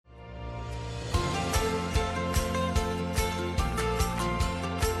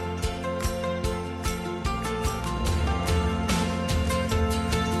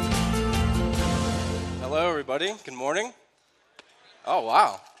everybody. Good morning. Oh,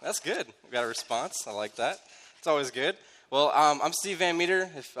 wow. That's good. We got a response. I like that. It's always good. Well, I'm Steve Van Meter.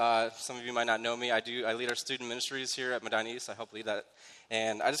 If some of you might not know me, I lead our student ministries here at Medina East. I help lead that.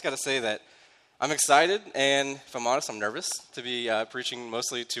 And I just got to say that I'm excited, and if I'm honest, I'm nervous to be preaching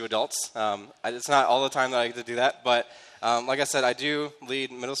mostly to adults. It's not all the time that I get to do that, but like I said, I do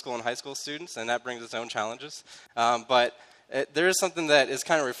lead middle school and high school students, and that brings its own challenges. But there is something that is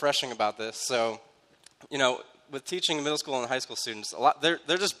kind of refreshing about this. So, with teaching middle school and high school students,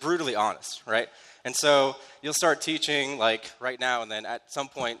 they're just brutally honest, right? And so you'll start teaching like right now, and then at some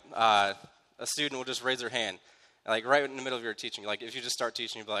point, a student will just raise their hand, like right in the middle of your teaching. Like if you just start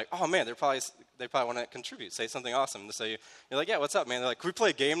teaching, you'll be like, "Oh man, they probably want to contribute, say something awesome." So you're like, "Yeah, what's up, man?" They're like, "Can we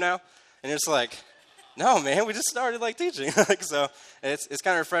play a game now?" And you're just like, "No, man, we just started like teaching." So it's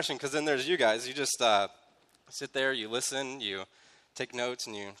kind of refreshing because then there's you guys. You just sit there, you listen, you take notes,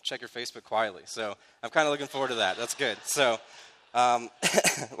 and you check your Facebook quietly. So I'm kind of looking forward to that. That's good. So,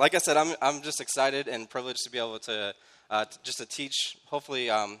 like I said, I'm just excited and privileged to be able to teach. Hopefully,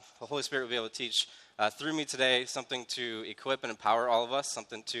 the Holy Spirit will be able to teach through me today something to equip and empower all of us,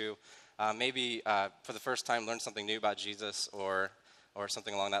 something to maybe for the first time learn something new about Jesus or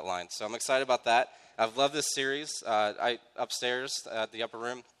something along that line. So I'm excited about that. I've loved this series. Upstairs at the upper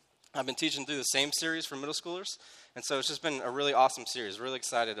room, I've been teaching through the same series for middle schoolers. And so it's just been a really awesome series, really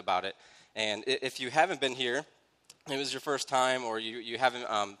excited about it. And if you haven't been here, it was your first time, or you haven't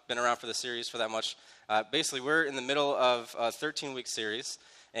been around for the series for that much, basically we're in the middle of a 13-week series,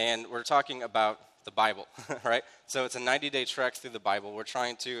 and we're talking about the Bible, right? So it's a 90-day trek through the Bible. We're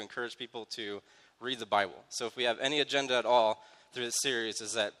trying to encourage people to read the Bible. So if we have any agenda at all through this series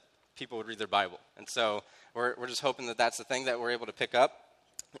is that people would read their Bible. And so we're just hoping that that's the thing that we're able to pick up.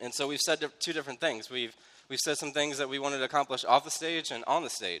 And so we've said two different things. We've said some things that we wanted to accomplish off the stage and on the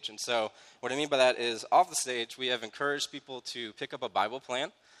stage. And so what I mean by that is off the stage, we have encouraged people to pick up a Bible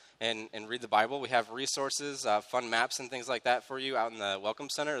plan and read the Bible. We have resources, fun maps and things like that for you out in the Welcome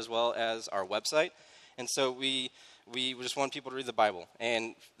Center as well as our website. And so we just want people to read the Bible.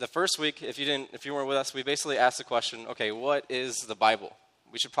 And the first week, if you weren't with us, we basically asked the question, okay, what is the Bible?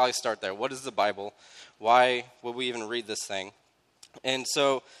 We should probably start there. What is the Bible? Why would we even read this thing? And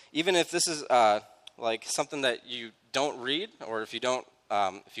so even if this is like something that you don't read, or if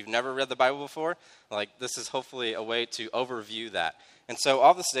you've never read the Bible before, like this is hopefully a way to overview that. And so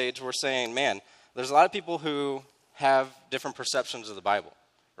off the stage, we're saying, man, there's a lot of people who have different perceptions of the Bible,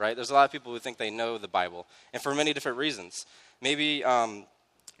 right? There's a lot of people who think they know the Bible, and for many different reasons. Maybe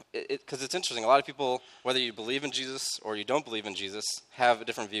because it's interesting, a lot of people, whether you believe in Jesus or you don't believe in Jesus, have a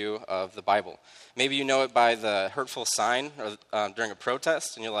different view of the Bible. Maybe you know it by the hurtful sign or during a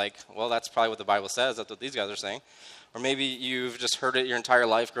protest, and you're like, well, that's probably what the Bible says. That's what these guys are saying. Or maybe you've just heard it your entire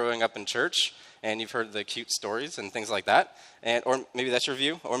life growing up in church, and you've heard the cute stories and things like that. Or maybe that's your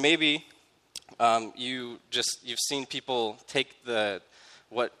view. Or maybe you've seen people take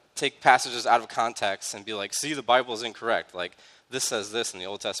passages out of context and be like, see, the Bible is incorrect. Like, this says this in the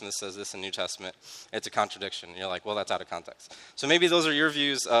Old Testament, this says this in the New Testament. It's a contradiction. And you're like, well, that's out of context. So maybe those are your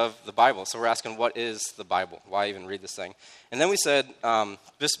views of the Bible. So we're asking, what is the Bible? Why even read this thing? And then we said,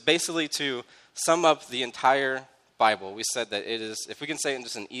 just basically to sum up the entire Bible, we said that it is, if we can say it in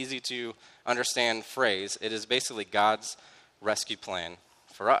just an easy-to-understand phrase, it is basically God's rescue plan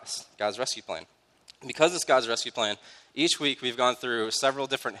for us, God's rescue plan. Because it's God's rescue plan, each week we've gone through several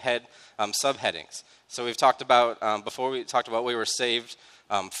different subheadings. So we've talked about, before we talked about what we were saved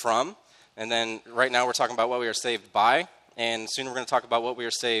from, and then right now we're talking about what we are saved by, and soon we're going to talk about what we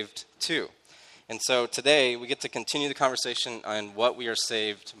are saved to. And so today we get to continue the conversation on what we are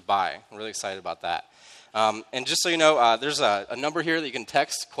saved by. I'm really excited about that. And just so you know, there's a number here that you can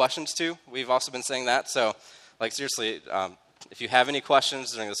text questions to. We've also been saying that. So, like seriously, if you have any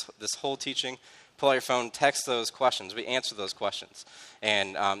questions during this whole teaching, pull out your phone, text those questions. We answer those questions.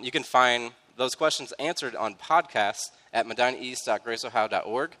 And you can find those questions answered on podcasts at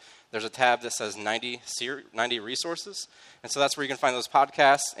medinaeast.graceohio.org. There's a tab that says 90 resources. And so that's where you can find those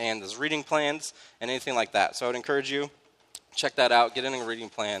podcasts and those reading plans and anything like that. So I would encourage you, check that out, get in a reading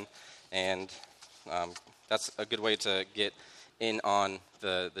plan, and that's a good way to get in on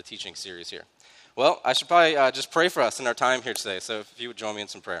the teaching series here. Well, I should probably just pray for us in our time here today. So if you would join me in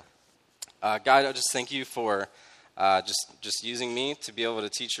some prayer. God, I just thank you for just using me to be able to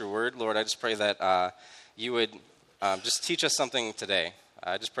teach your word. Lord, I just pray that you would just teach us something today.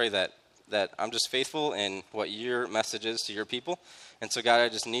 I just pray that I'm just faithful in what your message is to your people. And so, God, I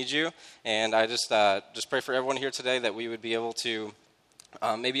just need you. And I just pray for everyone here today that we would be able to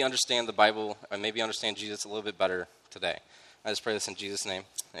maybe understand the Bible and maybe understand Jesus a little bit better today. I just pray this in Jesus' name.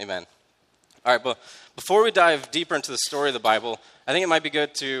 Amen. All right, but before we dive deeper into the story of the Bible, I think it might be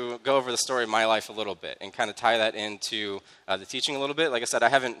good to go over the story of my life a little bit and kind of tie that into the teaching a little bit. Like I said, I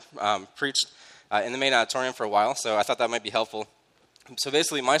haven't preached in the main auditorium for a while, so I thought that might be helpful. So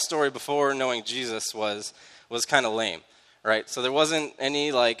basically, my story before knowing Jesus was kind of lame, right? So there wasn't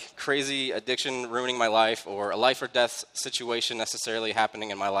any like crazy addiction ruining my life or a life or death situation necessarily happening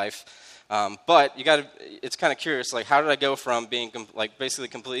in my life. But it's kind of curious, like how did I go from being like basically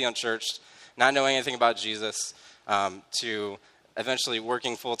completely unchurched, not knowing anything about Jesus, to eventually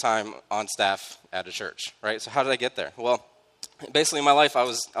working full-time on staff at a church, right? So how did I get there? Well, basically in my life, I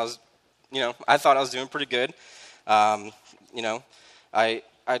was I thought I was doing pretty good. I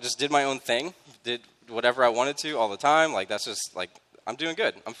just did my own thing, did whatever I wanted to all the time. Like, that's just, like, I'm doing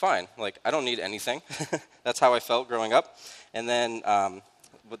good. I'm fine. Like, I don't need anything. That's how I felt growing up. And then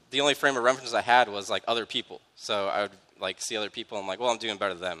the only frame of reference I had was, like, other people. So I would, like, see other people, and I'm like, well, I'm doing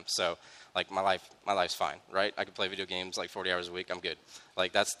better than them. So, like, my life's fine, right? I can play video games, like, 40 hours a week. I'm good.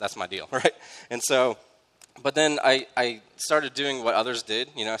 Like, that's my deal, right? And so, but then I started doing what others did.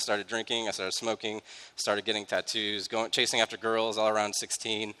 I started drinking, I started smoking, started getting tattoos, chasing after girls all around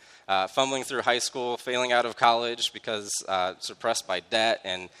 16, fumbling through high school, failing out of college because suppressed by debt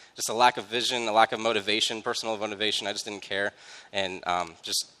and just a lack of vision, a lack of motivation, personal motivation. I just didn't care. And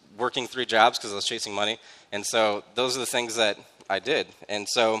just working 3 jobs because I was chasing money. And so those are the things that I did. And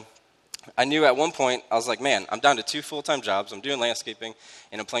so I knew at one point, I was like, man, I'm down to 2 full-time jobs. I'm doing landscaping,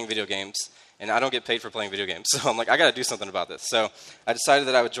 and I'm playing video games. And I don't get paid for playing video games. So I'm like, I got to do something about this. So I decided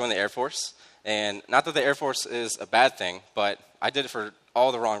that I would join the Air Force. And not that the Air Force is a bad thing, but I did it for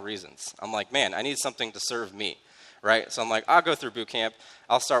all the wrong reasons. I'm like, man, I need something to serve me, right? So I'm like, I'll go through boot camp.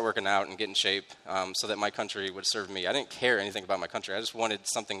 I'll start working out and get in shape so that my country would serve me. I didn't care anything about my country. I just wanted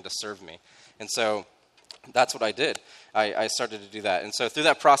something to serve me. And so that's what I did. I started to do that. And so through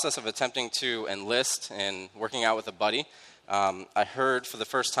that process of attempting to enlist and working out with a buddy, I heard for the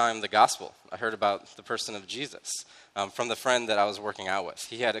first time the gospel. I heard about the person of Jesus from the friend that I was working out with.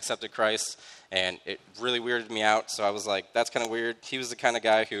 He had accepted Christ, and it really weirded me out. So I was like, that's kind of weird. He was the kind of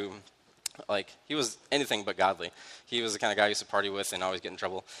guy who, like, he was anything but godly. He was the kind of guy I used to party with and always get in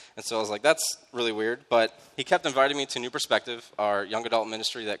trouble. And so I was like, that's really weird. But he kept inviting me to New Perspective, our young adult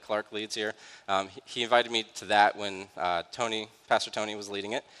ministry that Clark leads here. He invited me to that when Pastor Tony was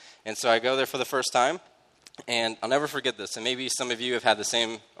leading it. And so I go there for the first time. And I'll never forget this, and maybe some of you have had the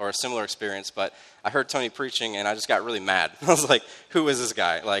same or a similar experience, but I heard Tony preaching, and I just got really mad. I was like, who is this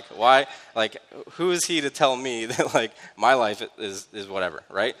guy? Like, why? Like, who is he to tell me that, like, my life is whatever,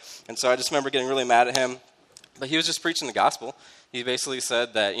 right? And so I just remember getting really mad at him, but he was just preaching the gospel. He basically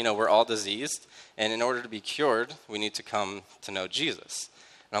said that, we're all diseased, and in order to be cured, we need to come to know Jesus.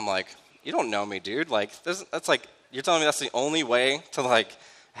 And I'm like, you don't know me, dude. Like, that's like, you're telling me that's the only way to, like,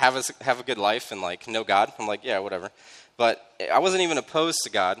 have a good life and, like, know God? I'm like, yeah, whatever. But I wasn't even opposed to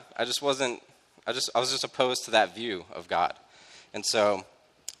God. I was just opposed to that view of God. And so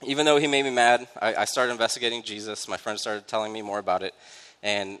even though he made me mad, I started investigating Jesus. My friends started telling me more about it.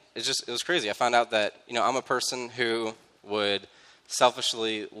 And it was crazy. I found out that, I'm a person who would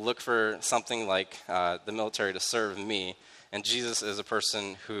selfishly look for something like the military to serve me. And Jesus is a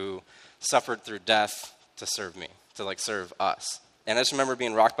person who suffered through death to serve me, to, like, serve us. And I just remember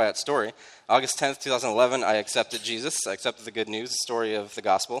being rocked by that story. August 10th, 2011, I accepted Jesus. I accepted the good news, the story of the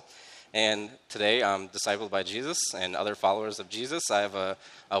gospel. And today I'm discipled by Jesus and other followers of Jesus. I have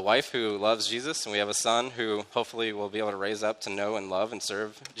a wife who loves Jesus, and we have a son who hopefully will be able to raise up to know and love and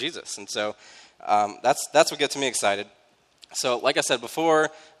serve Jesus. And so that's what gets me excited. So like I said,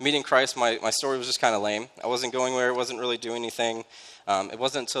 before meeting Christ, my story was just kind of lame. I wasn't going where, wasn't really doing anything. It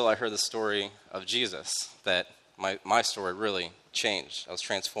wasn't until I heard the story of Jesus that my story really changed. I was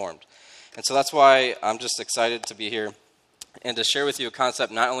transformed. And so that's why I'm just excited to be here and to share with you a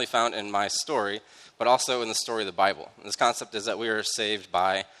concept not only found in my story, but also in the story of the Bible. And this concept is that we are saved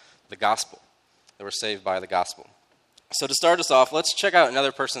by the gospel. That we're saved by the gospel. So to start us off, let's check out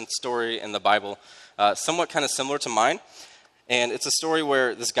another person's story in the Bible, somewhat kind of similar to mine. And it's a story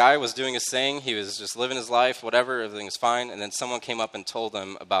where this guy was doing his thing. He was just living his life, whatever, everything was fine. And then someone came up and told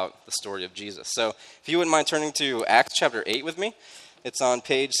him about the story of Jesus. So if you wouldn't mind turning to Acts chapter 8 with me. It's on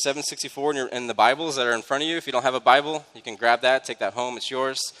page 764 in the Bibles that are in front of you. If you don't have a Bible, you can grab that, take that home, it's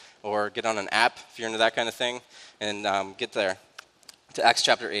yours. Or get on an app if you're into that kind of thing. And get there to Acts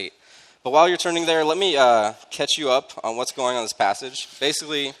chapter 8. But while you're turning there, let me catch you up on what's going on in this passage.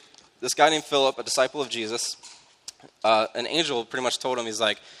 Basically, this guy named Philip, a disciple of Jesus, an angel pretty much told him, he's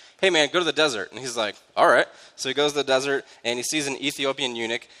like, hey man, go to the desert. And he's like, all right. So he goes to the desert, and he sees an Ethiopian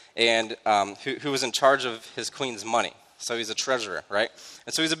eunuch and who was in charge of his queen's money. So he's a treasurer, right?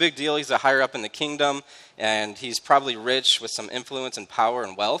 And so he's a big deal. He's a higher up in the kingdom, and he's probably rich with some influence and power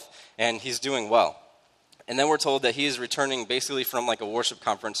and wealth, and he's doing well. And then we're told that he is returning basically from like a worship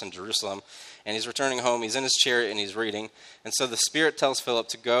conference in Jerusalem, and he's returning home. He's in his chariot and he's reading. And so the Spirit tells Philip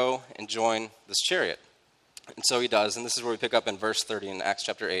to go and join this chariot. And so he does, and this is where we pick up in verse 30 in Acts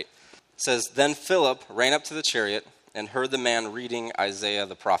chapter 8. It says, "Then Philip ran up to the chariot and heard the man reading Isaiah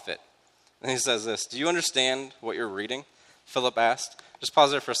the prophet." And he says this, "Do you understand what you're reading?" Philip asked. Just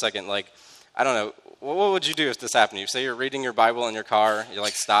pause there for a second. Like, I don't know, what would you do if this happened to you? Say you're reading your Bible in your car, you're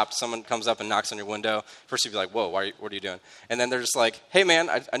like stopped, someone comes up and knocks on your window. First you'd be like, whoa, what are you doing? And then they're just like, hey man,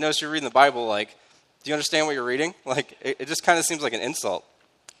 I noticed you're reading the Bible, like, do you understand what you're reading? Like, it just kind of seems like an insult.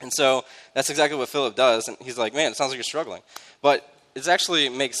 And so that's exactly what Philip does, and he's like, man, it sounds like you're struggling. But it actually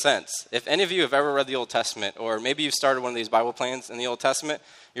makes sense. If any of you have ever read the Old Testament, or maybe you've started one of these Bible plans in the Old Testament,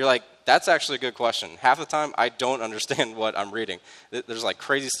 you're like, that's actually a good question. Half the time, I don't understand what I'm reading. There's like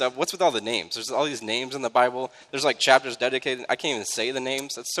crazy stuff. What's with all the names? There's all these names in the Bible. There's like chapters dedicated. I can't even say the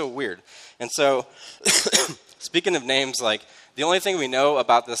names. That's so weird. And so, speaking of names, like, the only thing we know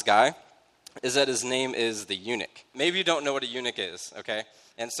about this guy is that his name is the eunuch. Maybe you don't know what a eunuch is, okay?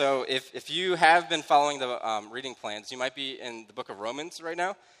 And so if you have been following the reading plans, you might be in the book of Romans right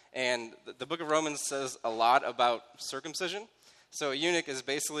now. And the book of Romans says a lot about circumcision. So a eunuch is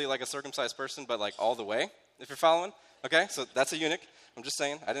basically like a circumcised person, but like all the way, if you're following. Okay, so that's a eunuch. I'm just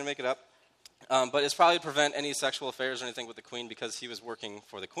saying, I didn't make it up. But it's probably to prevent any sexual affairs or anything with the queen because he was working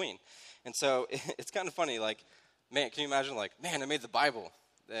for the queen. And so it's kind of funny, like, man, can you imagine, like, man, I made the Bible.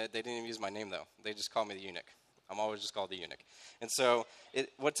 They didn't even use my name, though. They just called me the eunuch. I'm always just called the eunuch. And so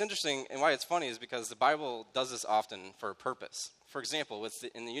what's interesting and why it's funny is because the Bible does this often for a purpose. For example,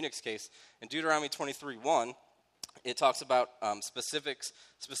 in the eunuch's case, in Deuteronomy 23:1, it talks about specific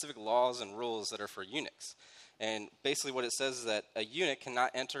laws and rules that are for eunuchs. And basically what it says is that a eunuch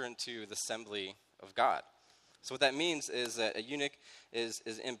cannot enter into the assembly of God. So what that means is that a eunuch is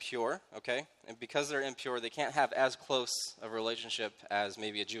impure, okay? And because they're impure, they can't have as close a relationship as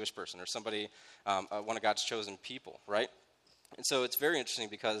maybe a Jewish person or somebody, one of God's chosen people, right? And so it's very interesting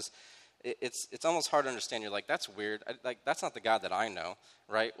because it's almost hard to understand. You're like, that's weird. That's not the God that I know,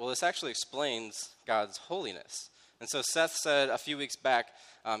 right? Well, this actually explains God's holiness. And so Seth said a few weeks back,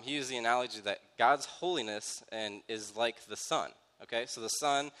 he used the analogy that God's holiness is like the sun. Okay, so the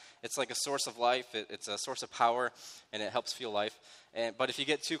sun, it's like a source of life. It's a source of power, and it helps fuel life. But if you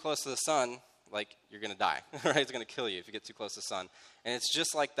get too close to the sun, like, you're going to die, right? It's going to kill you if you get too close to the sun. And it's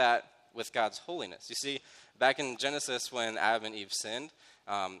just like that with God's holiness. You see, back in Genesis when Adam and Eve sinned,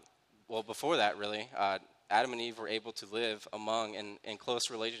 well, before that, really, Adam and Eve were able to live among in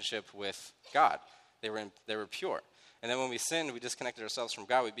close relationship with God. They were pure. And then when we sinned, we disconnected ourselves from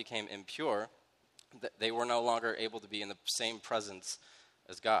God. We became impure. They were no longer able to be in the same presence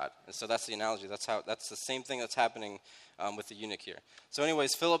as God. And so that's the analogy. That's the same thing that's happening with the eunuch here. So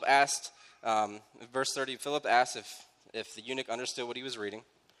anyways, Philip asked, verse 30, Philip asked if the eunuch understood what he was reading.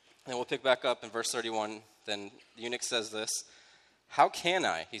 And we'll pick back up in verse 31. Then the eunuch says this, "How can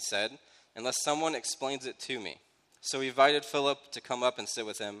I," he said, "unless someone explains it to me?" So he invited Philip to come up and sit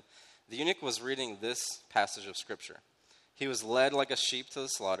with him. The eunuch was reading this passage of Scripture. "He was led like a sheep to the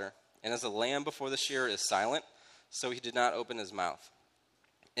slaughter, and as a lamb before the shearer is silent, so he did not open his mouth.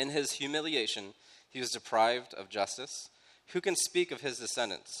 In his humiliation, he was deprived of justice. Who can speak of his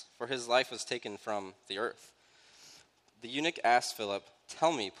descendants? For his life was taken from the earth." The eunuch asked Philip,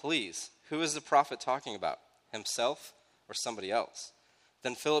 "Tell me, please, who is the prophet talking about, himself or somebody else?"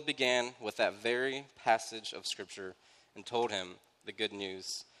 Then Philip began with that very passage of Scripture and told him the good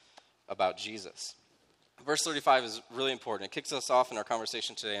news about Jesus. Verse 35 is really important. It kicks us off in our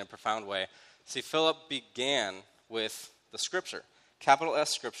conversation today in a profound way. See, Philip began with the Scripture, capital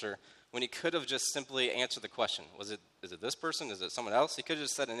S Scripture, when he could have just simply answered the question. Is it this person? Is it someone else? He could have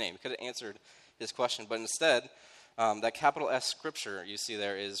just said a name. He could have answered his question. But instead, that capital S Scripture you see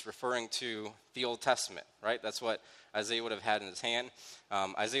there is referring to the Old Testament, right? That's what Isaiah would have had in his hand.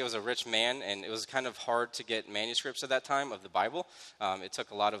 Isaiah was a rich man, and it was kind of hard to get manuscripts at that time of the Bible. It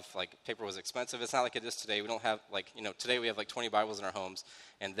took a lot of, paper was expensive. It's not like it is today. We don't have, today we have 20 Bibles in our homes,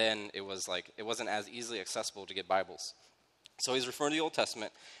 and then it wasn't as easily accessible to get Bibles. So he's referring to the Old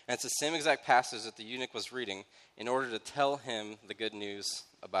Testament, and it's the same exact passage that the eunuch was reading in order to tell him the good news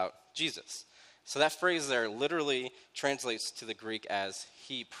about Jesus. So that phrase there literally translates to the Greek as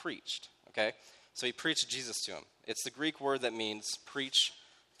 "he preached," okay? So he preached Jesus to him. It's the Greek word that means preach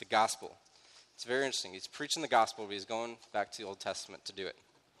the gospel. It's very interesting. He's preaching the gospel, but he's going back to the Old Testament to do it.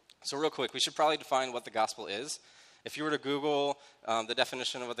 So real quick, we should probably define what the gospel is. If you were to Google the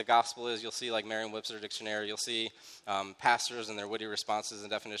definition of what the gospel is, you'll see like Merriam-Webster dictionary. You'll see pastors and their witty responses and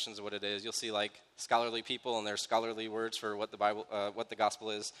definitions of what it is. You'll see like scholarly people and their scholarly words for what the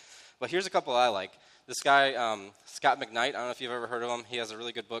gospel is. But here's a couple I like. This guy, Scott McKnight, I don't know if you've ever heard of him. He has a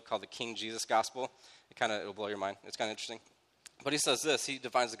really good book called The King Jesus Gospel. It'll blow your mind. It's kind of interesting. But he says this, he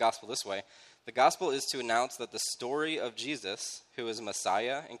defines the gospel this way. The gospel is to announce that the story of Jesus, who is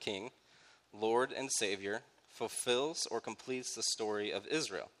Messiah and King, Lord and Savior, fulfills or completes the story of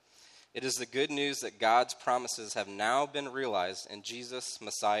Israel. It is the good news that God's promises have now been realized in Jesus,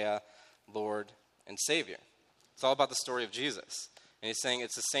 Messiah, Lord, and Savior. It's all about the story of Jesus. And he's saying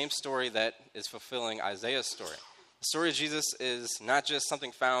it's the same story that is fulfilling Isaiah's story. The story of Jesus is not just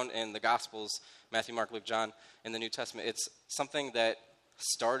something found in the Gospels, Matthew, Mark, Luke, John, in the New Testament. It's something that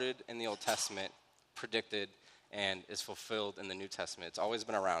started in the Old Testament, predicted, and is fulfilled in the New Testament. It's always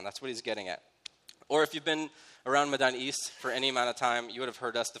been around. That's what he's getting at. Or if you've been around Medina East for any amount of time, you would have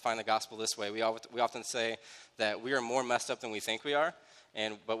heard us define the gospel this way. We often say that we are more messed up than we think we are,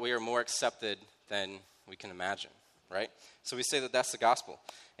 but we are more accepted than we can imagine, right? So we say that that's the gospel.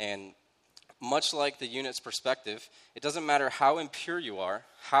 And much like the unit's perspective, it doesn't matter how impure you are,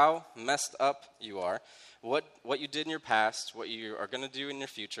 how messed up you are, what you did in your past, what you are going to do in your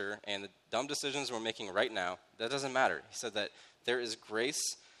future, and the dumb decisions we're making right now, that doesn't matter. He said that there is grace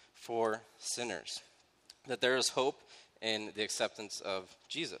for sinners, that there is hope in the acceptance of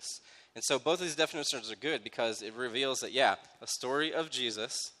Jesus. And so both of these definitions are good because it reveals that, the story of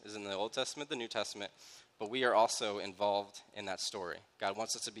Jesus is in the Old Testament, the New Testament, but we are also involved in that story. God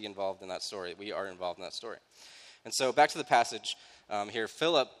wants us to be involved in that story. We are involved in that story. And so back to the passage here,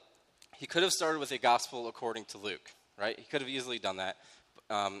 Philip, he could have started with a gospel according to Luke, right? He could have easily done that.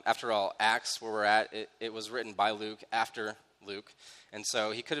 After all, Acts, where we're at, it was written by Luke after Luke. And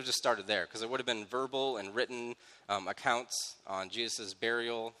so he could have just started there because it would have been verbal and written accounts on Jesus'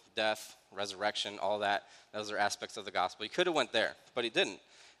 burial, death, resurrection, all that. Those are aspects of the gospel. He could have went there, but he didn't.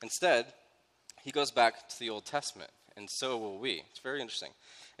 Instead, he goes back to the Old Testament, and so will we. It's very interesting.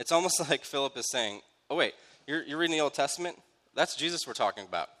 It's almost like Philip is saying, oh, wait, you're reading the Old Testament? That's Jesus we're talking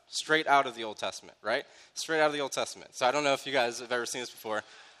about, straight out of the Old Testament, right? Straight out of the Old Testament. So I don't know if you guys have ever seen this before,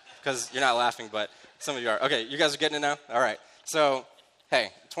 because you're not laughing, but some of you are. Okay, you guys are getting it now? All right. So, hey,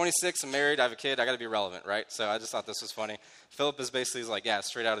 26, I'm married, I have a kid, I got to be relevant, right? So I just thought this was funny. Philip is basically like,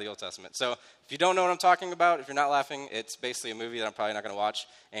 straight out of the Old Testament. So if you don't know what I'm talking about, if you're not laughing, it's basically a movie that I'm probably not going to watch,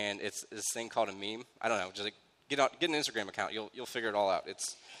 and it's this thing called a meme. I don't know, just like, get an Instagram account. You'll figure it all out.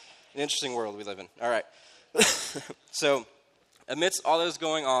 It's an interesting world we live in. All right. So amidst all that is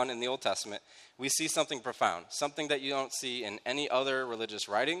going on in the Old Testament, we see something profound, something that you don't see in any other religious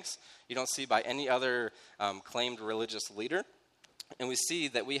writings, you don't see by any other claimed religious leader. And we see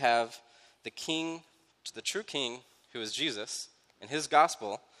that we have the king, the true king, who is Jesus, and his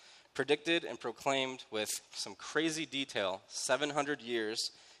gospel predicted and proclaimed with some crazy detail 700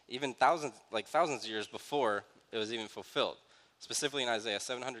 years, even thousands of years before it was even fulfilled. Specifically in Isaiah,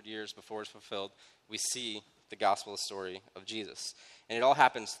 700 years before it's fulfilled, we see the gospel story of Jesus. And it all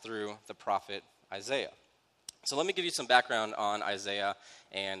happens through the prophet Isaiah. So let me give you some background on Isaiah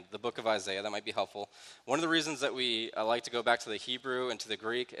and the book of Isaiah. That might be helpful. One of the reasons that we like to go back to the Hebrew and to the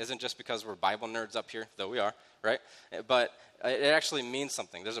Greek isn't just because we're Bible nerds up here, though we are, right? But it actually means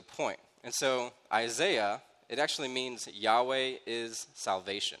something. There's a point. And so Isaiah, it actually means Yahweh is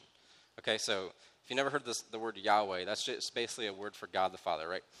salvation. Okay, so if you never heard the word Yahweh, that's just basically a word for God the Father,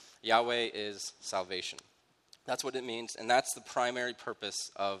 right? Yahweh is salvation. That's what it means, and that's the primary purpose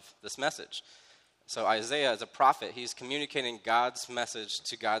of this message. So Isaiah, as a prophet, he's communicating God's message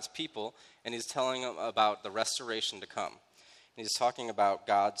to God's people, and he's telling them about the restoration to come. And he's talking about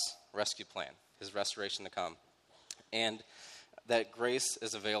God's rescue plan, his restoration to come, and that grace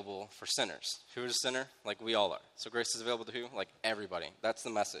is available for sinners. Who is a sinner? Like we all are. So grace is available to who? Like everybody. That's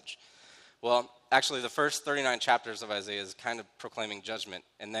the message. Well, actually, the first 39 chapters of Isaiah is kind of proclaiming judgment,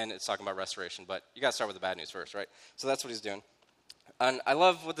 and then it's talking about restoration. But you got to start with the bad news first, right? So that's what he's doing. And I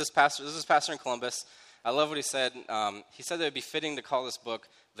love what this is pastor in Columbus. I love what he said. He said that it would be fitting to call this book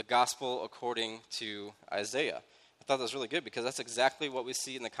The Gospel According to Isaiah. I thought that was really good because that's exactly what we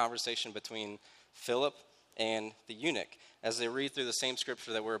see in the conversation between Philip and the eunuch as they read through the same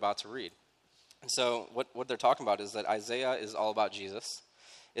scripture that we're about to read. And so what they're talking about is that Isaiah is all about Jesus.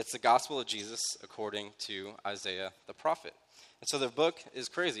 It's the gospel of Jesus according to Isaiah the prophet. And so the book is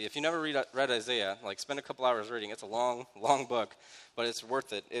crazy. If you never read Isaiah, spend a couple hours reading. It's a long, long book, but it's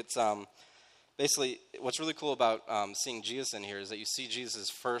worth it. It's basically what's really cool about seeing Jesus in here is that you see Jesus'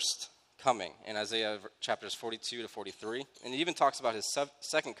 first coming in Isaiah chapters 42 to 43. And it even talks about his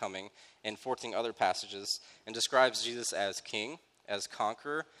second coming in 14 other passages and describes Jesus as king, as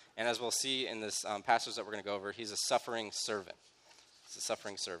conqueror, and as we'll see in this passage that we're going to go over, he's a suffering servant. He's a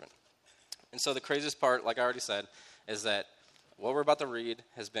suffering servant. And so the craziest part, like I already said, is that what we're about to read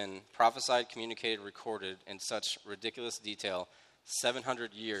has been prophesied, communicated, recorded in such ridiculous detail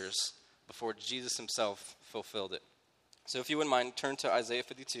 700 years before Jesus himself fulfilled it. So if you wouldn't mind, turn to Isaiah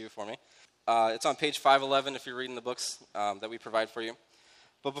 52 for me. It's on page 511 if you're reading the books that we provide for you.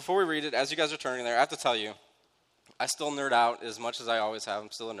 But before we read it, as you guys are turning there, I have to tell you, I still nerd out as much as I always have.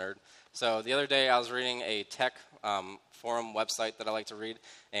 I'm still a nerd. So the other day I was reading a tech forum website that I like to read,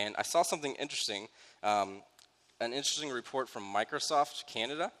 and I saw something interesting, an interesting report from Microsoft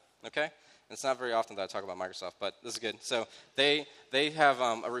Canada, okay? And it's not very often that I talk about Microsoft, but this is good. So they have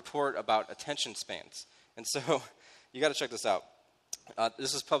a report about attention spans. And so you got to check this out.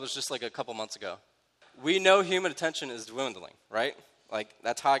 This was published just like a couple months ago. We know human attention is dwindling, right? Like,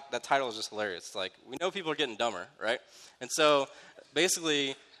 that title is just hilarious. It's like, we know people are getting dumber, right? And so,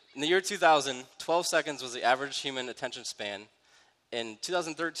 basically, in the year 2000, 12 seconds was the average human attention span. In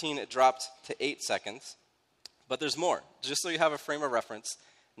 2013, it dropped to 8 seconds. But there's more. Just so you have a frame of reference,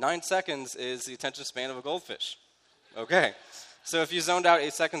 9 seconds is the attention span of a goldfish. Okay. So if you zoned out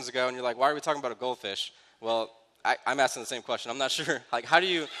 8 seconds ago and you're like, why are we talking about a goldfish? Well, I'm asking the same question. I'm not sure. Like, how do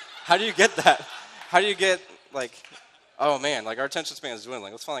you get that? How do you get, like, oh, man, like, our attention span is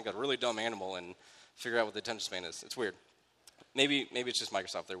dwindling. Let's find, like, a really dumb animal and figure out what the attention span is. It's weird. Maybe it's just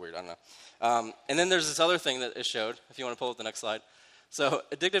Microsoft. They're weird. I don't know. And then there's this other thing that it showed, if you want to pull up the next slide. So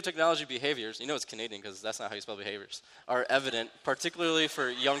addictive technology behaviors, you know it's Canadian because that's not how you spell behaviors, are evident, particularly for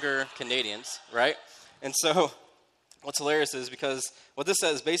younger Canadians, right? And so what's hilarious is because what this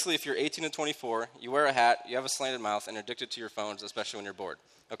says, basically if you're 18 to 24, you wear a hat, you have a slanted mouth, and you're addicted to your phones, especially when you're bored,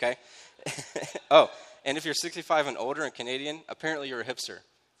 okay? Oh, and if you're 65 and older and Canadian, apparently you're a hipster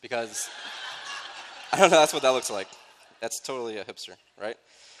because, I don't know, that's what that looks like. That's totally a hipster, right?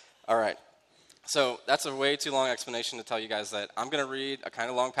 All right. So that's a way too long explanation to tell you guys that I'm going to read a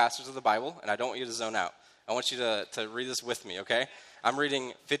kind of long passage of the Bible, and I don't want you to zone out. I want you to read this with me, okay? I'm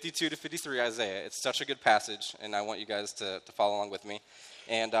reading 52 to 53 Isaiah. It's such a good passage, and I want you guys to follow along with me.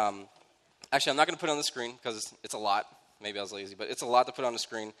 And actually, I'm not going to put it on the screen because it's a lot. Maybe I was lazy, but it's a lot to put on the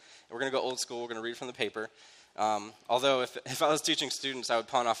screen. And we're going to go old school. We're going to read from the paper. Although if I was teaching students, I would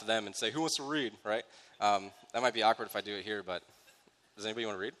pawn off of them and say, who wants to read, right? That might be awkward if I do it here, but does anybody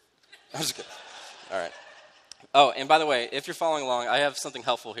want to read? I'm just kidding. All right. Oh, and by the way, if you're following along, I have something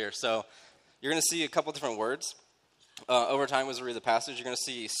helpful here. So you're going to see a couple different words. Over time, as we read the passage, you're going to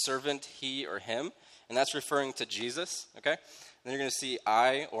see servant, he, or him, and that's referring to Jesus, okay? And then you're going to see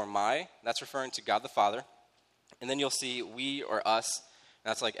I or my, that's referring to God the Father. And then you'll see we or us, and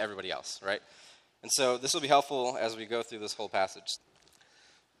that's like everybody else, right? And so this will be helpful as we go through this whole passage.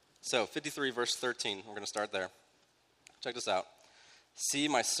 So 53 verse 13, we're going to start there. Check this out. See,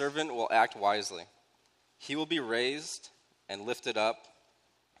 my servant will act wisely. He will be raised and lifted up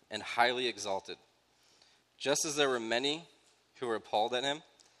and highly exalted. Just as there were many who were appalled at him,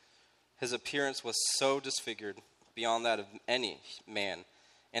 his appearance was so disfigured beyond that of any man,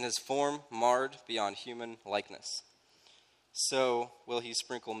 and his form marred beyond human likeness. So will he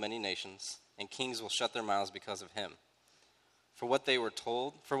sprinkle many nations, and kings will shut their mouths because of him. For what they were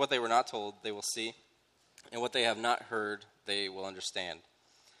not told, they will see, and what they have not heard, they will understand.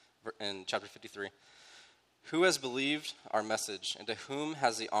 In chapter 53, who has believed our message, and to whom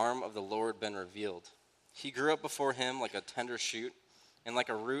has the arm of the Lord been revealed? He grew up before him like a tender shoot, and like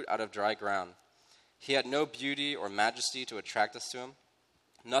a root out of dry ground. He had no beauty or majesty to attract us to him,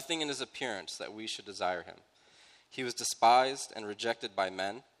 nothing in his appearance that we should desire him. He was despised and rejected by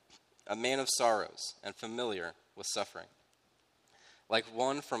men, a man of sorrows and familiar with suffering. Like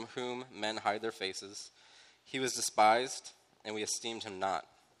one from whom men hide their faces, he was despised, and we esteemed him not.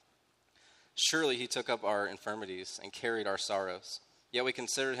 Surely he took up our infirmities and carried our sorrows. Yet we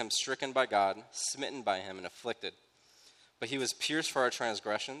considered him stricken by God, smitten by him, and afflicted. But he was pierced for our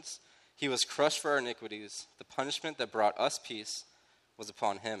transgressions. He was crushed for our iniquities. The punishment that brought us peace was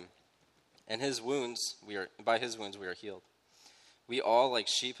upon him. And by his wounds we are healed. We all, like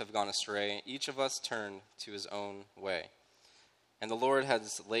sheep, have gone astray. Each of us turned to his own way. And the Lord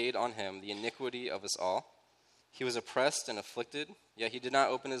has laid on him the iniquity of us all. He was oppressed and afflicted, yet he did not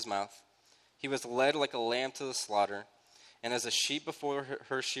open his mouth. He was led like a lamb to the slaughter, and as a sheep before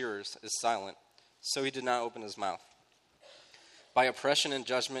her shearers is silent, so he did not open his mouth. By oppression and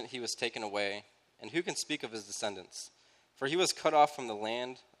judgment he was taken away, and who can speak of his descendants? For he was cut off from the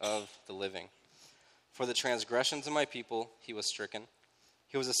land of the living. For the transgressions of my people he was stricken.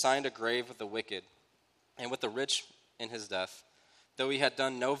 He was assigned a grave with the wicked and with the rich in his death, though he had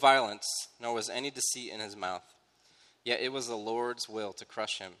done no violence, nor was any deceit in his mouth. Yet it was the Lord's will to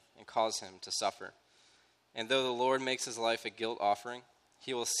crush him and cause him to suffer. And though the Lord makes his life a guilt offering,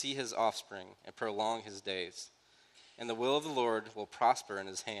 he will see his offspring and prolong his days. And the will of the Lord will prosper in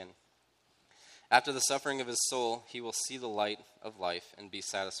his hand. After the suffering of his soul, he will see the light of life and be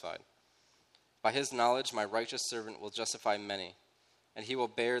satisfied. By his knowledge, my righteous servant will justify many, and he will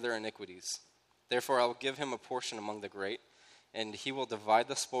bear their iniquities. Therefore I will give him a portion among the great, and he will divide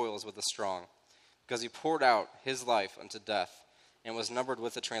the spoils with the strong, because he poured out his life unto death, and was numbered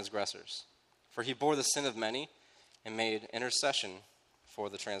with the transgressors. For he bore the sin of many, and made intercession for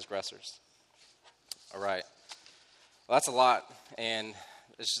the transgressors. All right. Well, that's a lot, and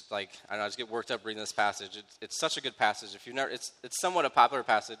it's just like, I don't know, I just get worked up reading this passage. It's such a good passage. If you've never, it's somewhat a popular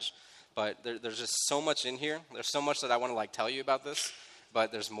passage, but there's just so much in here. There's so much that I want to tell you about this,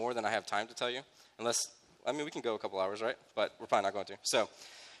 but there's more than I have time to tell you. We can go a couple hours, right? But we're probably not going to. So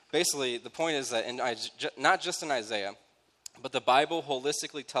basically, the point is that not just in Isaiah, but the Bible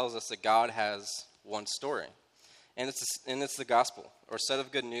holistically tells us that God has one story, and it's the gospel, or set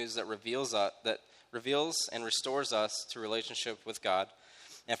of good news that reveals and restores us to relationship with God.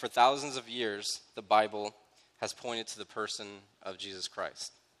 And for thousands of years, the Bible has pointed to the person of Jesus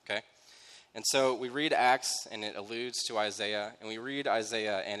Christ, okay? And so we read Acts, and it alludes to Isaiah, and we read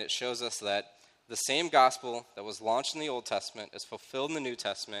Isaiah, and it shows us that the same gospel that was launched in the Old Testament is fulfilled in the New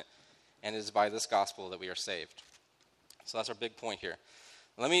Testament, and it is by this gospel that we are saved. So that's our big point here.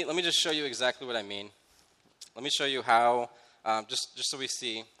 Let me just show you exactly what I mean. Let me show you how, just so we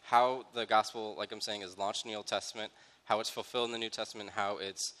see how the gospel, like I'm saying, is launched in the Old Testament, how it's fulfilled in the New Testament, how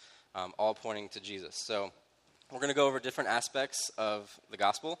it's all pointing to Jesus. So we're going to go over different aspects of the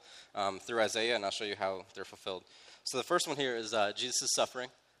gospel through Isaiah, and I'll show you how they're fulfilled. So the first one here is Jesus' suffering.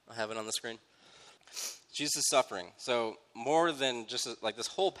 I'll have it on the screen. Jesus' suffering. So more than just this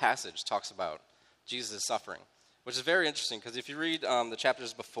whole passage talks about Jesus' suffering, which is very interesting because if you read the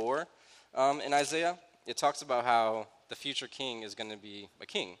chapters before in Isaiah, it talks about how the future king is going to be a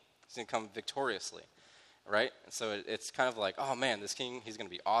king. He's going to come victoriously. Right? And so it's kind of like, oh man, this king, he's going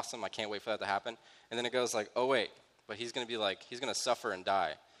to be awesome. I can't wait for that to happen. And then it goes like, oh wait, but he's going to be he's going to suffer and die.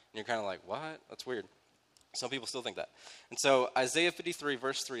 And you're kind of like, what? That's weird. Some people still think that. And so Isaiah 53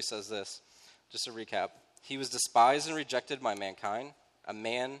 verse 3 says this, just to recap. He was despised and rejected by mankind, a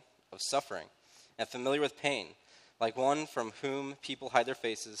man of suffering, and familiar with pain. Like one from whom people hide their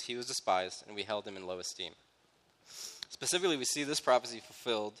faces, he was despised, and we held him in low esteem. Specifically, we see this prophecy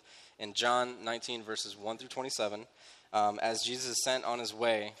fulfilled in John 19, verses 1 through 27, as Jesus is sent on his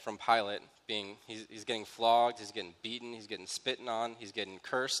way from Pilate, he's getting flogged, he's getting beaten, he's getting spitting on, he's getting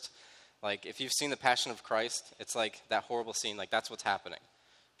cursed. If you've seen The Passion of Christ, it's like that horrible scene, that's what's happening.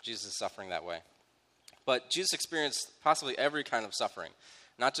 Jesus is suffering that way. But Jesus experienced possibly every kind of suffering,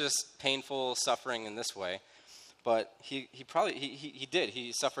 not just painful suffering in this way, but he did.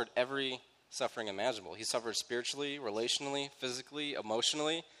 He suffered every suffering imaginable. He suffered spiritually, relationally, physically,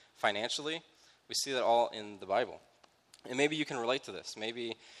 emotionally, financially. We see that all in the Bible. And maybe you can relate to this.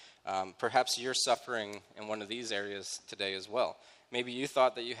 Maybe perhaps you're suffering in one of these areas today as well. Maybe you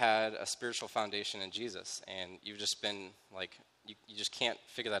thought that you had a spiritual foundation in Jesus, and you've just been you just can't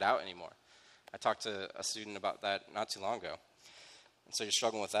figure that out anymore. I talked to a student about that not too long ago. And so you're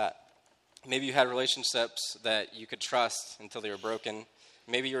struggling with that. Maybe you had relationships that you could trust until they were broken.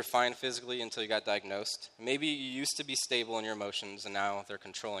 Maybe you were fine physically until you got diagnosed. Maybe you used to be stable in your emotions, and now they're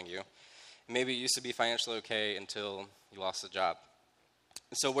controlling you. Maybe you used to be financially okay until you lost a job.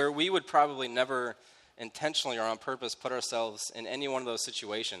 And so where we would probably never intentionally or on purpose put ourselves in any one of those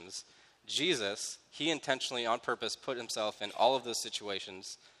situations, Jesus, he intentionally on purpose put himself in all of those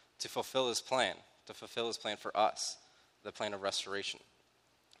situations to fulfill his plan for us, the plan of restoration.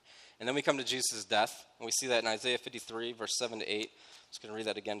 And then we come to Jesus' death, and we see that in Isaiah 53, verse 7 to 8. I'm just going to read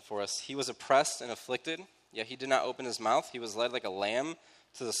that again for us. He was oppressed and afflicted, yet he did not open his mouth. He was led like a lamb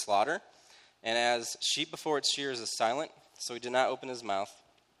to the slaughter. And as sheep before its shears is silent, so he did not open his mouth.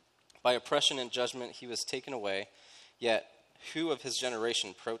 By oppression and judgment he was taken away, yet who of his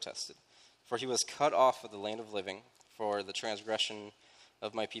generation protested? For he was cut off of the land of living. For the transgression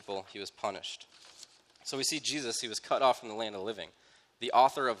of my people he was punished. So we see Jesus, he was cut off from the land of living. The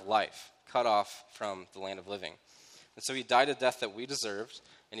author of life, cut off from the land of living. And so he died a death that we deserved,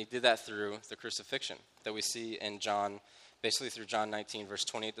 and he did that through the crucifixion that we see in John, basically through John 19, verse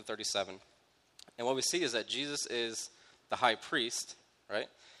 28 to 37. And what we see is that Jesus is the high priest, right,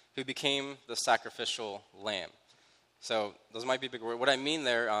 who became the sacrificial lamb. So those might be big words. What I mean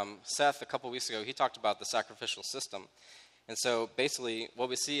there, Seth, a couple weeks ago, he talked about the sacrificial system. And so basically what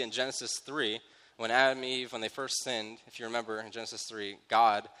we see in Genesis 3, when Adam and Eve, when they first sinned, if you remember in Genesis 3,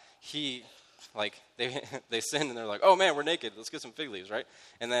 God, they sinned and they're like, oh man, we're naked, let's get some fig leaves, right?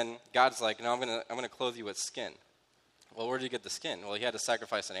 And then God's like, no, I'm gonna clothe you with skin. Well, where did he get the skin? Well, he had to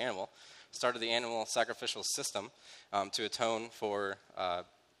sacrifice an animal, started the animal sacrificial system to atone for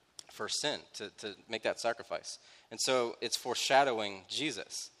sin, to make that sacrifice. And so it's foreshadowing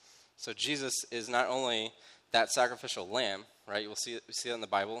Jesus. So Jesus is not only that sacrificial lamb, right? We see that in the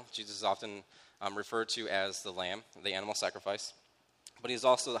Bible. Jesus is often referred to as the lamb, the animal sacrifice. But he's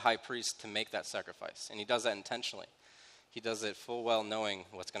also the high priest to make that sacrifice. And he does that intentionally. He does it full well knowing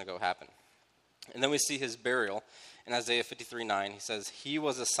what's going to go happen. And then we see his burial in Isaiah 53:9. He says, he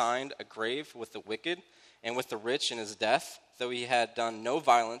was assigned a grave with the wicked and with the rich in his death, though he had done no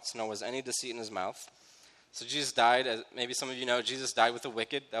violence, nor was any deceit in his mouth. So Jesus died, as maybe some of you know, Jesus died with the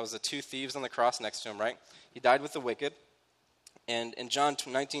wicked. That was the two thieves on the cross next to him, right? He died with the wicked. And in John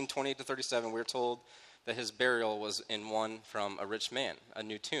 19:28-37, we're told that his burial was in one from a rich man, a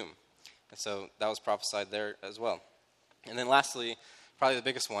new tomb. And so that was prophesied there as well. And then lastly, probably the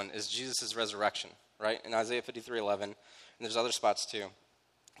biggest one, is Jesus' resurrection, right? In Isaiah 53:11, and there's other spots too.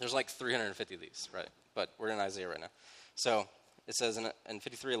 There's like 350 of these, right? But we're in Isaiah right now. So it says in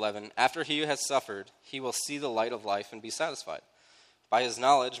 53:11, after he has suffered, he will see the light of life and be satisfied. By his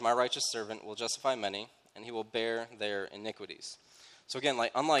knowledge, my righteous servant will justify many, and he will bear their iniquities. So again,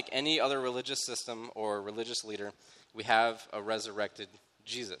 unlike any other religious system or religious leader, we have a resurrected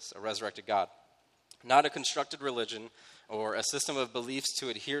Jesus, a resurrected God. Not a constructed religion or a system of beliefs to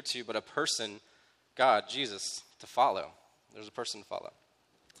adhere to, but a person, God, Jesus, to follow. There's a person to follow.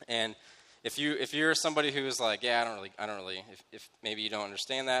 And if you're somebody who is like, yeah, I don't really, if maybe you don't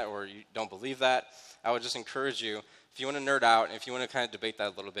understand that or you don't believe that, I would just encourage you, if you want to nerd out and if you want to kind of debate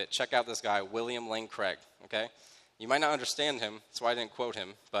that a little bit, check out this guy, William Lane Craig, okay? You might not understand him, that's why I didn't quote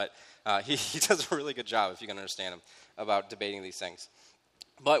him, but he does a really good job, if you can understand him, about debating these things.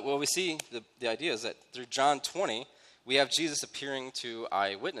 But what we see, the idea is that through John 20, we have Jesus appearing to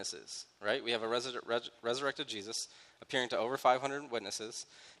eyewitnesses, right? We have a resurrected Jesus appearing to over 500 witnesses.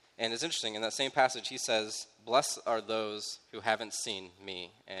 And it's interesting, in that same passage, he says, blessed are those who haven't seen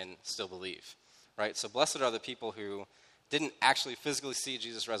me and still believe, right? So blessed are the people who didn't actually physically see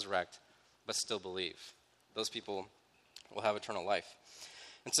Jesus resurrect, but still believe. Those people will have eternal life.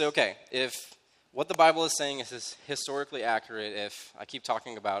 And so, okay, if what the Bible is saying is historically accurate, if I keep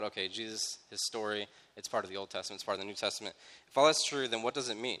talking about, okay, Jesus, his story, it's part of the Old Testament, it's part of the New Testament. If all that's true, then what does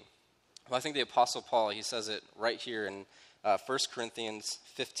it mean? Well, I think the Apostle Paul, he says it right here in 1 Corinthians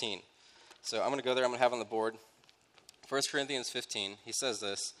 15. So I'm going to go there, I'm going to have on the board. 1 Corinthians 15, he says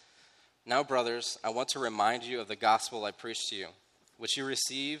this, now, brothers, I want to remind you of the gospel I preached to you, which you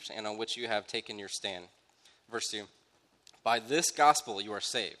received and on which you have taken your stand. Verse 2, by this gospel you are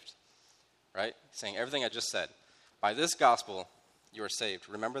saved, right? Saying everything I just said. By this gospel you are saved.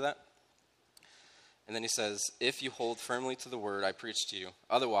 Remember that? And then he says, if you hold firmly to the word I preached to you,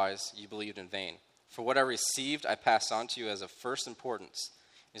 otherwise you believed in vain. For what I received I passed on to you as of first importance.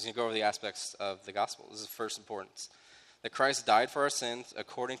 He's going to go over the aspects of the gospel. This is first importance. That Christ died for our sins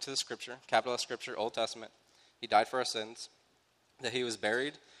according to the scripture, capital S scripture, Old Testament. He died for our sins. That he was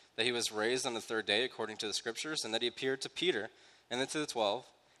buried, that he was raised on the third day according to the scriptures, and that he appeared to Peter and then to the 12.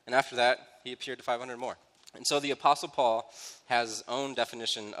 And after that, he appeared to 500 more. And so the Apostle Paul has his own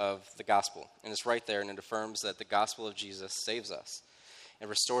definition of the gospel. And it's right there, and it affirms that the gospel of Jesus saves us. It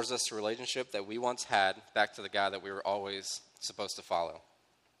restores us to a relationship that we once had back to the God that we were always supposed to follow.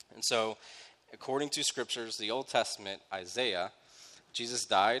 And so, according to scriptures, the Old Testament, Isaiah, Jesus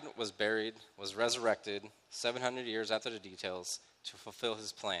died, was buried, was resurrected 700 years after the details to fulfill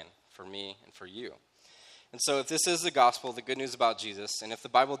his plan for me and for you. And so if this is the gospel, the good news about Jesus, and if the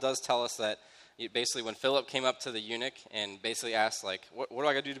Bible does tell us that basically when Philip came up to the eunuch and basically asked, like, what do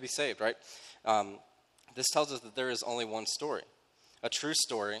I got to do to be saved, right? This tells us that there is only one story, a true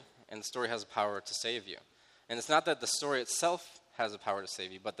story, and the story has the power to save you. And it's not that the story itself has the power to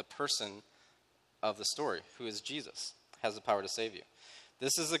save you, but the person of the story, who is Jesus, has the power to save you.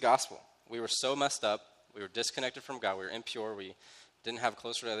 This is the gospel. We were so messed up. We were disconnected from God. We were impure. We didn't have a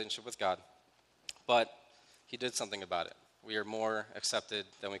close relationship with God. But he did something about it. We are more accepted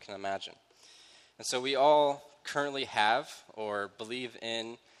than we can imagine. And so we all currently have or believe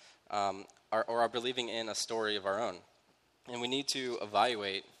in or are believing in a story of our own. And we need to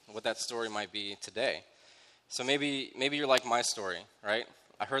evaluate what that story might be today. So maybe you're like my story, right?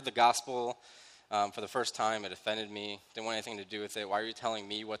 I heard the gospel for the first time. It offended me. Didn't want anything to do with it. Why are you telling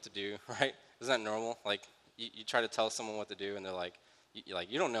me what to do, right? Isn't that normal? Like, you try to tell someone what to do, and they're like,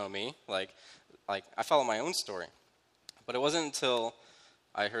 you don't know me. Like I follow my own story. But it wasn't until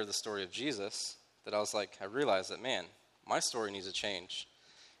I heard the story of Jesus that I realized that, man, my story needs to change.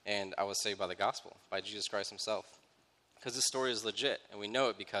 And I was saved by the gospel, by Jesus Christ himself. Because this story is legit, and we know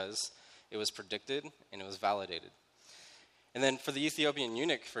it because it was predicted and it was validated. And then for the Ethiopian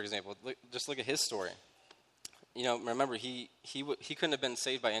eunuch, for example, just look at his story. Remember, he couldn't have been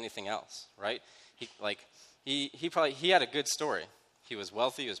saved by anything else, right? He had a good story. He was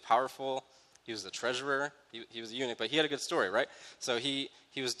wealthy, he was powerful, he was the treasurer, he was a eunuch, but he had a good story, right? So he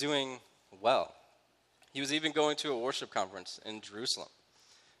was doing well. He was even going to a worship conference in Jerusalem.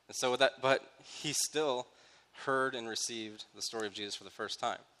 And so but he still heard and received the story of Jesus for the first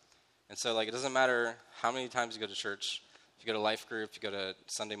time. And so it doesn't matter how many times you go to church, if you go to life group, if you go to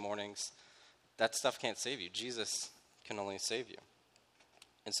Sunday mornings, that stuff can't save you. Jesus can only save you.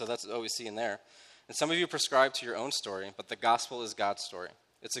 And so that's what we see in there. And some of you prescribe to your own story, but the gospel is God's story.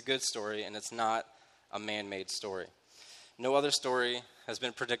 It's a good story, and it's not a man-made story. No other story has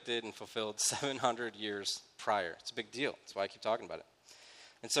been predicted and fulfilled 700 years prior. It's a big deal. That's why I keep talking about it.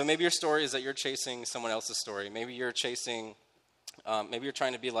 And so maybe your story is that you're chasing someone else's story. Maybe you're trying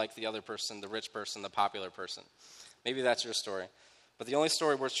to be like the other person, the rich person, the popular person. Maybe that's your story. But the only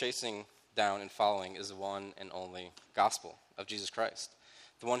story worth chasing down and following is the one and only gospel of Jesus Christ.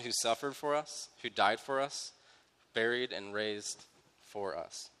 The one who suffered for us, who died for us, buried and raised for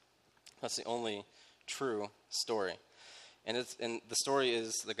us. That's the only true story. And the story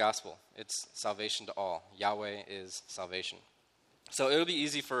is the gospel. It's salvation to all. Yahweh is salvation. So it would be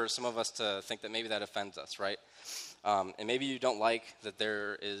easy for some of us to think that maybe that offends us, right? And maybe you don't like that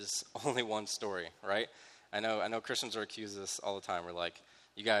there is only one story, right? I know Christians are accused of this all the time. We're like,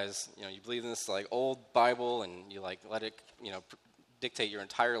 you guys, you believe in this old Bible, and you let it, dictate your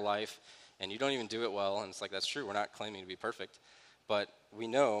entire life, and you don't even do it well. And it's that's true. We're not claiming to be perfect, but we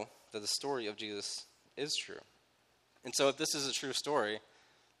know that the story of Jesus is true. And so if this is a true story,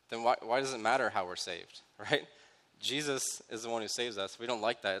 then why does it matter how we're saved, right? Jesus is the one who saves us. We don't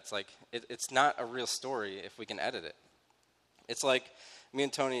like that. It's it's not a real story if we can edit it. It's me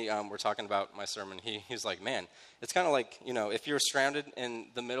and Tony were talking about my sermon. He's like, man, it's kind of if you're stranded in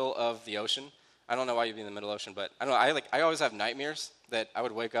the middle of the ocean. I don't know why you'd be in the middle of the ocean, but I don't know. I always have nightmares that I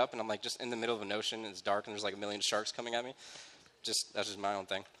would wake up and I'm just in the middle of an ocean and it's dark and there's a million sharks coming at me. That's just my own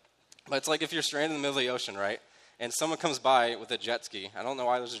thing. But it's if you're stranded in the middle of the ocean, right? And someone comes by with a jet ski. I don't know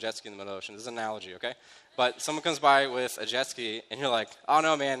why there's a jet ski in the middle of the ocean. This is an analogy, okay? But someone comes by with a jet ski, and you're like, oh,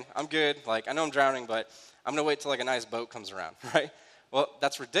 no, man, I'm good. I know I'm drowning, but I'm going to wait till a nice boat comes around, right? Well,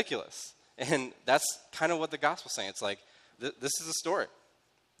 that's ridiculous. And that's kind of what the gospel's saying. It's this is a story.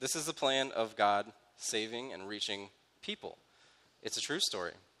 This is the plan of God saving and reaching people. It's a true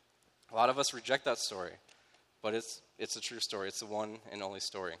story. A lot of us reject that story, but it's a true story. It's the one and only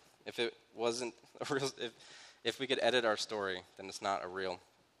story. If it wasn't a real... If we could edit our story, then it's not a real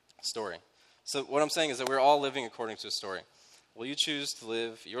story. So what I'm saying is that we're all living according to a story. Will you choose to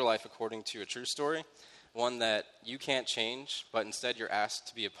live your life according to a true story, one that you can't change, but instead you're asked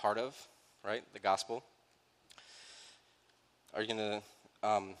to be a part of, right, the gospel? Are you going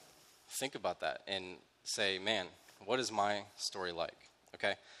to think about that and say, man, what is my story like?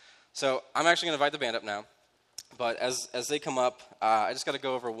 Okay, so I'm actually going to invite the band up now. But as they come up, I just got to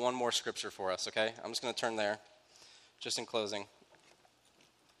go over one more scripture for us, okay? I'm just going to turn there, just in closing.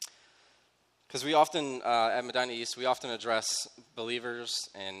 Because we often, at Medina East, we often address believers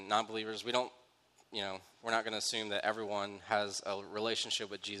and non-believers. We don't, we're not going to assume that everyone has a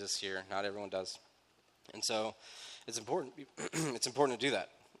relationship with Jesus here. Not everyone does. And so it's important to do that.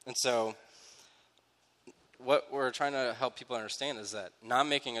 And so what we're trying to help people understand is that not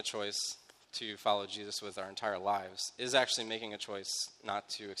making a choice to follow Jesus with our entire lives is actually making a choice not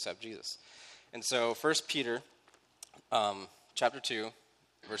to accept Jesus. And so 1 Peter chapter 2,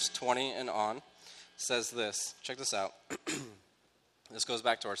 verse 20 and on says this. Check this out. This goes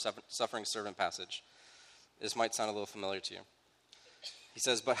back to our suffering servant passage. This might sound a little familiar to you. He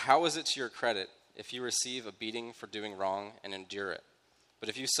says, "But how is it to your credit if you receive a beating for doing wrong and endure it? But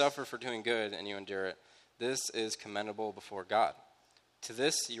if you suffer for doing good and you endure it, this is commendable before God. To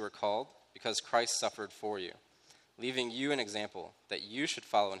this you were called, because Christ suffered for you, leaving you an example that you should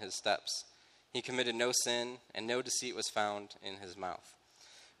follow in his steps. He committed no sin, and no deceit was found in his mouth.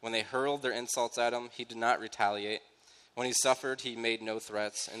 When they hurled their insults at him, he did not retaliate. When he suffered, he made no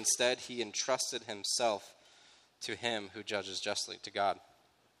threats. Instead, he entrusted himself to him who judges justly, to God.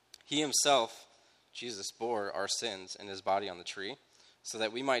 He himself, Jesus, bore our sins in his body on the tree, so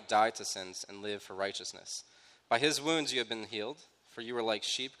that we might die to sins and live for righteousness. By his wounds you have been healed, for you were like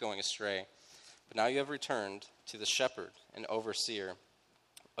sheep going astray, but now you have returned to the shepherd and overseer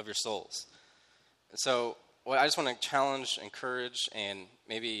of your souls." And so what I just want to challenge, encourage, and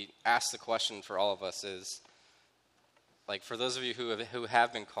maybe ask the question for all of us is, like, for those of you who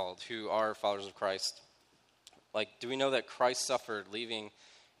have been called, who are followers of Christ, like, do we know that Christ suffered, leaving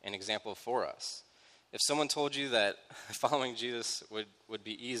an example for us? If someone told you that following Jesus would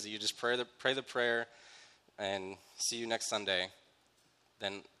be easy, you just pray the prayer and see you next Sunday,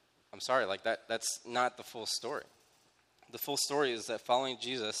 then I'm sorry, like that's not the full story. The full story is that following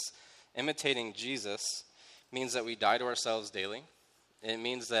Jesus, imitating Jesus, means that we die to ourselves daily. It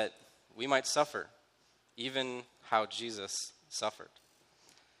means that we might suffer, even how Jesus suffered.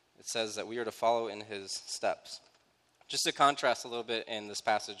 It says that we are to follow in his steps. Just to contrast a little bit in this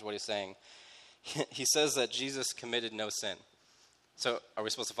passage, what he's saying, he says that Jesus committed no sin. So are we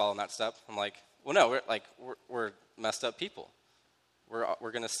supposed to follow in that step? I'm like, well, no, we're messed up people.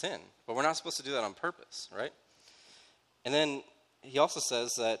 We're going to sin, but we're not supposed to do that on purpose, right? And then he also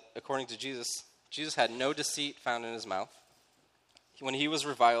says that according to Jesus, Jesus had no deceit found in his mouth. When he was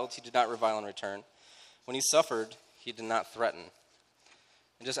reviled, he did not revile in return. When he suffered, he did not threaten.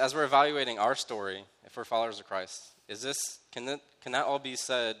 And just as we're evaluating our story, if we're followers of Christ, can that all be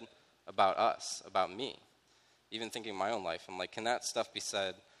said about us, about me? Even thinking my own life, I'm like, can that stuff be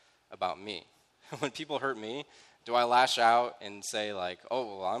said about me? When people hurt me, do I lash out and say like,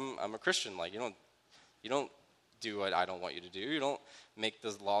 oh, well, I'm a Christian? Like, you don't do what I don't want you to do. You don't make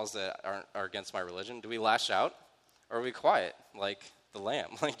those laws that are against my religion. Do we lash out, or are we quiet, like the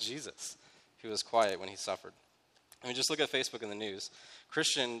Lamb, like Jesus, who was quiet when he suffered? I mean, just look at Facebook and the news.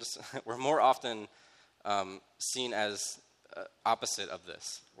 Christians, we're more often seen as opposite of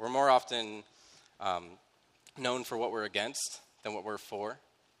this. We're more often known for what we're against than what we're for,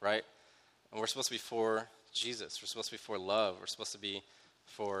 right? And we're supposed to be for Jesus. We're supposed to be for love. We're supposed to be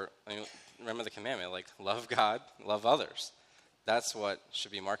for, remember the commandment, like love God, love others. That's what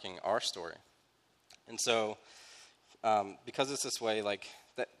should be marking our story. And so, because it's this way, like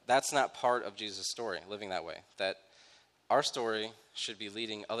that's not part of Jesus' story, living that way. That our story should be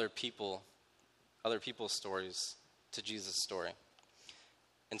leading other people's stories to Jesus' story.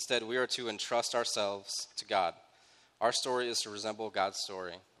 Instead, we are to entrust ourselves to God. Our story is to resemble God's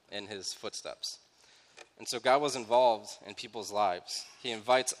story in his footsteps. And so God was involved in people's lives. He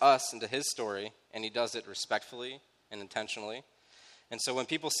invites us into his story, and he does it respectfully and intentionally. And so when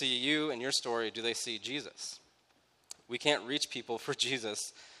people see you and your story, do they see Jesus? We can't reach people for Jesus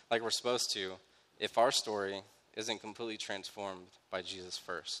like we're supposed to if our story isn't completely transformed by Jesus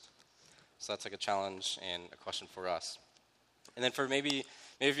first. So that's like a challenge and a question for us. And then for maybe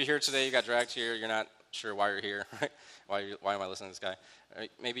if you're here today, you got dragged here, you're not sure why you're here, right? Why am I listening to this guy?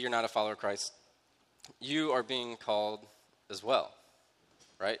 Right? Maybe you're not a follower of Christ. You are being called as well,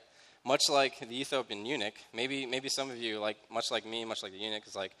 right? Much like the Ethiopian eunuch, maybe some of you, like much like me, much like the eunuch,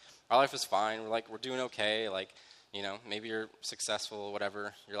 is like, our life is fine. We're doing okay. Like, maybe you're successful,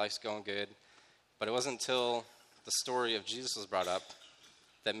 whatever. Your life's going good. But it wasn't until the story of Jesus was brought up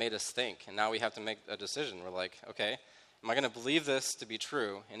that made us think. And now we have to make a decision. We're like, okay, am I going to believe this to be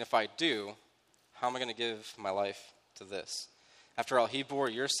true? And if I do, how am I going to give my life to this? After all, he bore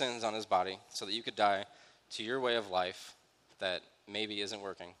your sins on his body so that you could die to your way of life that maybe isn't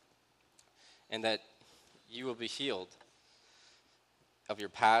working, and that you will be healed of your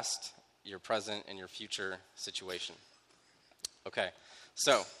past, your present, and your future situation. Okay,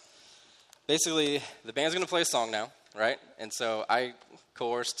 so basically the band's going to play a song now, right? And so I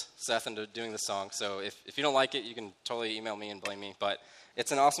coerced Seth into doing the song, so if you don't like it, you can totally email me and blame me, but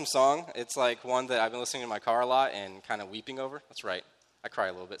it's an awesome song. It's like one that I've been listening to in my car a lot and kind of weeping over. That's right. I cry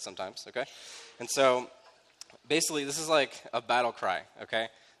a little bit sometimes, okay? And so basically this is like a battle cry, okay?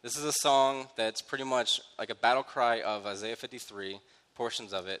 This is a song that's pretty much like a battle cry of Isaiah 53,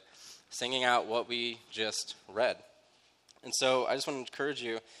 portions of it, singing out what we just read. And so I just want to encourage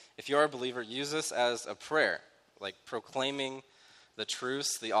you, if you are a believer, use this as a prayer, like proclaiming the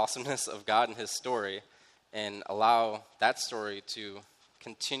truths, the awesomeness of God and his story, and allow that story to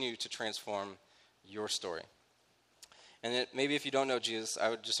continue to transform your story. And maybe if you don't know Jesus,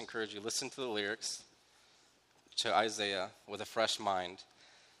 I would just encourage you, listen to the lyrics to Isaiah with a fresh mind.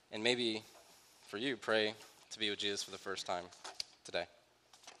 And maybe for you, pray to be with Jesus for the first time today.